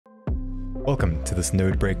Welcome to this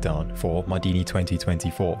node breakdown for MARDINI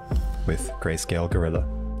 2024 with Grayscale Gorilla.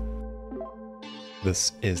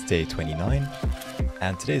 This is day 29,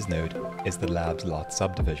 and today's node is the Labs Lot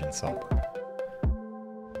Subdivision SOP.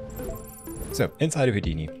 So inside of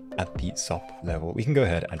Houdini, at the SOP level, we can go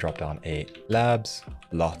ahead and drop down a Labs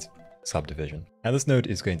Lot Subdivision. Now this node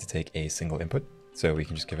is going to take a single input, so we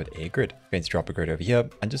can just give it a grid. We're going to drop a grid over here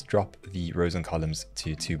and just drop the rows and columns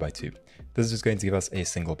to 2 by 2. This is just going to give us a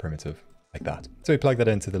single primitive like that. So we plug that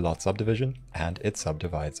into the lot subdivision and it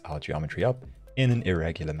subdivides our geometry up in an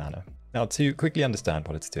irregular manner. Now to quickly understand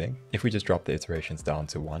what it's doing, if we just drop the iterations down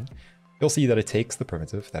to 1, you'll see that it takes the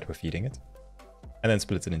primitive that we're feeding it and then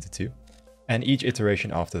splits it into 2. And each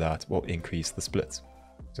iteration after that will increase the splits.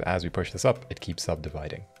 So as we push this up, it keeps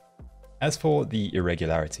subdividing. As for the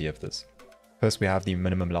irregularity of this, first we have the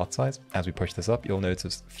minimum lot size. As we push this up, you'll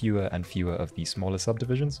notice fewer and fewer of the smaller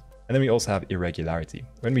subdivisions. And then we also have irregularity.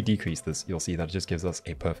 When we decrease this, you'll see that it just gives us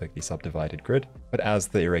a perfectly subdivided grid. But as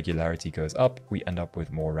the irregularity goes up, we end up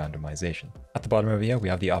with more randomization. At the bottom over here, we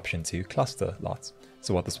have the option to cluster lots.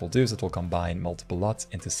 So what this will do is it will combine multiple lots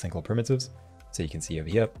into single primitives. So you can see over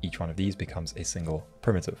here, each one of these becomes a single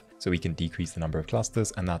primitive. So we can decrease the number of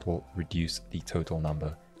clusters and that will reduce the total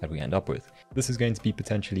number that we end up with. This is going to be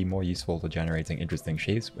potentially more useful for generating interesting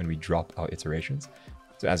shapes when we drop our iterations.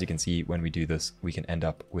 So as you can see, when we do this, we can end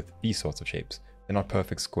up with these sorts of shapes. They're not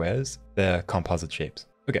perfect squares, they're composite shapes.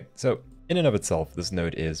 Okay, so in and of itself, this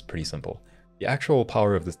node is pretty simple. The actual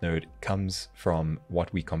power of this node comes from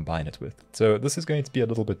what we combine it with. So this is going to be a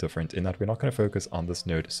little bit different in that we're not going to focus on this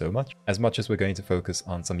node so much as we're going to focus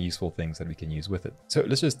on some useful things that we can use with it. So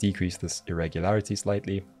let's just decrease this irregularity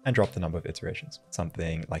slightly and drop the number of iterations,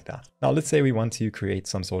 something like that. Now let's say we want to create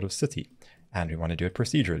some sort of city and we want to do it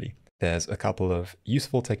procedurally. There's a couple of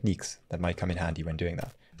useful techniques that might come in handy when doing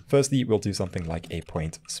that. Firstly, we'll do something like a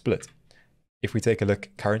point split. If we take a look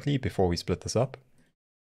currently before we split this up,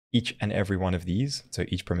 each and every one of these, so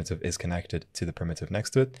each primitive is connected to the primitive next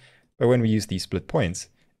to it, but when we use these split points,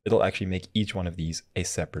 it'll actually make each one of these a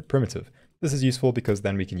separate primitive. This is useful because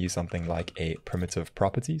then we can use something like a primitive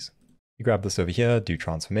properties. You grab this over here, do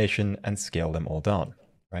transformation, and scale them all down,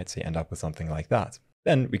 right? So you end up with something like that.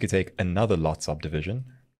 Then we could take another lot subdivision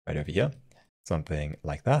right over here, something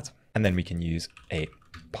like that. And then we can use a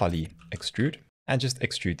poly extrude and just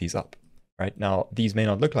extrude these up, right? Now, these may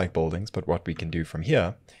not look like buildings, but what we can do from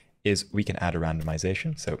here is we can add a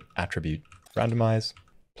randomization. So attribute randomize,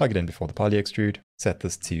 plug it in before the poly extrude, set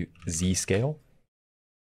this to Z scale,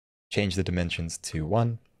 change the dimensions to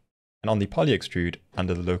 1. And on the poly extrude,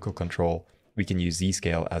 under the local control, we can use Z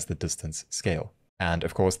scale as the distance scale. And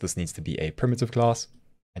of course, this needs to be a primitive class.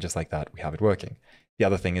 And just like that, we have it working. The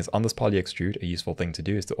other thing is on this poly extrude, a useful thing to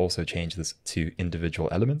do is to also change this to individual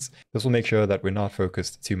elements. This will make sure that we're not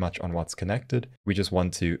focused too much on what's connected. We just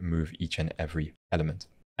want to move each and every element.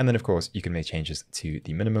 And then of course, you can make changes to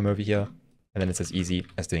the minimum over here. And then it's as easy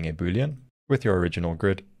as doing a Boolean with your original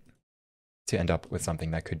grid to end up with something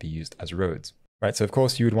that could be used as roads. Right, so of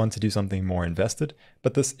course you would want to do something more invested,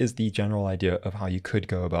 but this is the general idea of how you could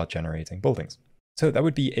go about generating buildings. So that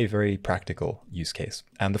would be a very practical use case.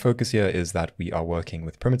 And the focus here is that we are working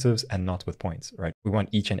with primitives and not with points, right? We want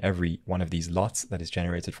each and every one of these lots that is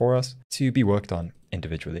generated for us to be worked on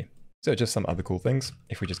individually. So just some other cool things.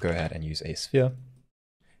 If we just go ahead and use a sphere,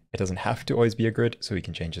 it doesn't have to always be a grid. So we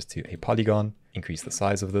can change this to a polygon, increase the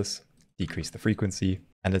size of this, decrease the frequency,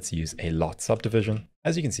 and let's use a lot subdivision.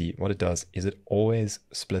 As you can see, what it does is it always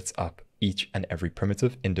splits up each and every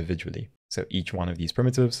primitive individually. So each one of these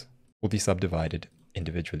primitives will be subdivided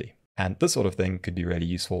individually. And this sort of thing could be really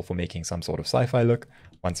useful for making some sort of sci-fi look.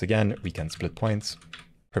 Once again, we can split points,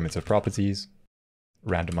 primitive properties,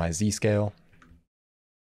 randomize z-scale.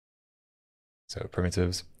 So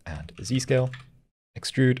primitives and z-scale,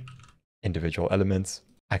 extrude, individual elements,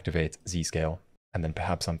 activate z-scale, and then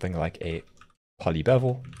perhaps something like a poly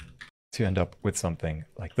bevel to end up with something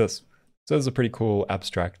like this. So this is a pretty cool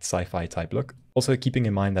abstract sci-fi type look. Also keeping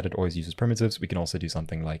in mind that it always uses primitives, we can also do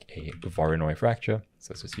something like a Voronoi fracture.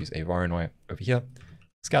 So let's just use a Voronoi over here,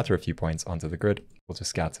 scatter a few points onto the grid. We'll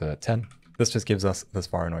just scatter 10. This just gives us this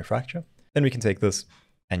Voronoi fracture. Then we can take this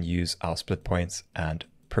and use our split points and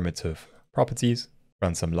primitive properties,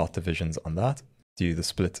 run some lot divisions on that, do the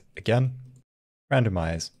split again,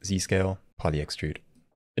 randomize z-scale, poly extrude.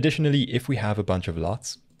 Additionally, if we have a bunch of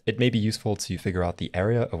lots, it may be useful to figure out the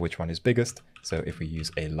area of which one is biggest. So if we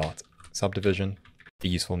use a lot subdivision, a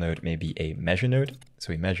useful node may be a measure node.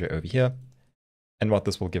 So we measure over here. And what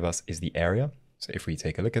this will give us is the area. So if we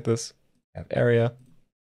take a look at this, we have area,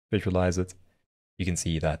 visualize it. you can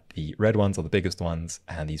see that the red ones are the biggest ones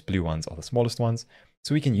and these blue ones are the smallest ones.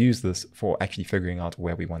 So we can use this for actually figuring out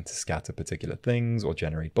where we want to scatter particular things or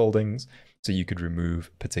generate buildings. So you could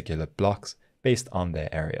remove particular blocks based on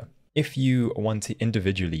their area. If you want to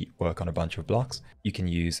individually work on a bunch of blocks, you can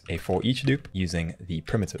use a for each loop using the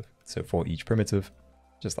primitive. So for each primitive,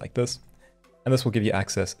 just like this. And this will give you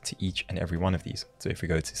access to each and every one of these. So if we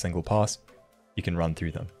go to single pass, you can run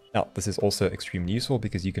through them. Now, this is also extremely useful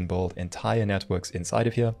because you can build entire networks inside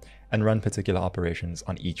of here and run particular operations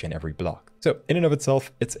on each and every block. So in and of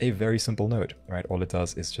itself, it's a very simple node, right? All it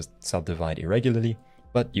does is just subdivide irregularly,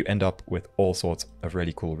 but you end up with all sorts of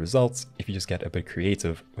really cool results if you just get a bit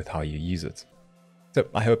creative with how you use it. So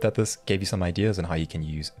I hope that this gave you some ideas on how you can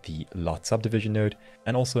use the lot subdivision node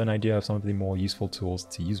and also an idea of some of the more useful tools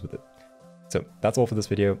to use with it. So that's all for this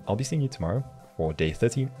video. I'll be seeing you tomorrow for day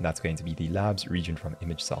 30. That's going to be the labs region from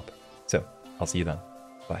image sub. So I'll see you then.